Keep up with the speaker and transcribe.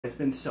I've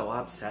been so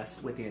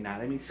obsessed with the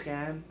anatomy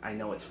scan. I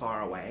know it's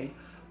far away,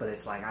 but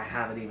it's like I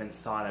haven't even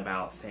thought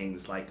about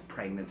things like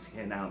pregnancy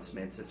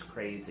announcements. It's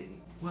crazy.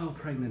 Well,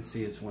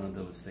 pregnancy is one of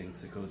those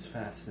things that goes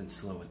fast and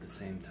slow at the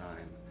same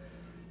time.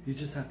 You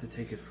just have to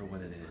take it for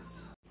what it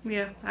is.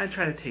 Yeah, I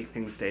try to take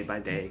things day by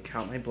day,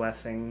 count my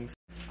blessings.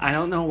 I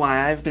don't know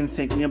why I've been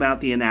thinking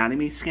about the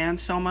anatomy scan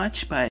so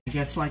much, but I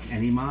guess like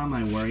any mom,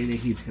 I worry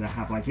that he's gonna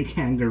have like a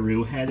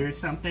kangaroo head or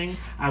something.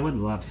 I would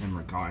love him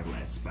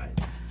regardless, but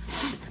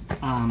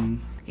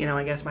you know,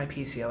 I guess my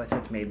PCOS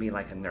has made me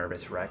like a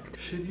nervous wreck.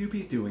 Should you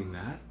be doing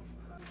that?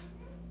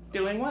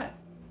 Doing what?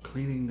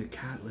 Cleaning the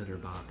cat litter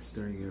box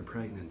during your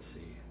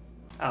pregnancy.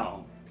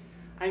 Oh,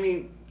 I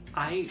mean,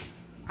 I'm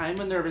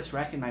a nervous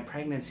wreck in my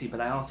pregnancy, but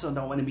I also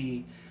don't want to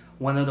be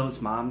one of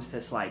those moms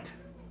that's like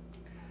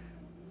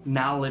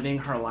now living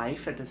her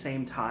life at the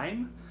same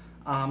time.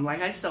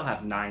 Like I still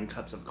have 9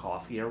 cups of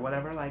coffee or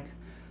whatever. Like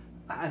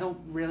I don't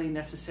really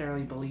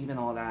necessarily believe in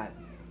all that.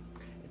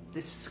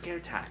 This is scare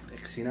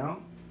tactics, you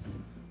know?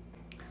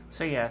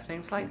 So yeah,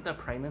 things like the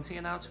pregnancy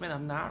announcement,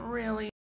 I'm not really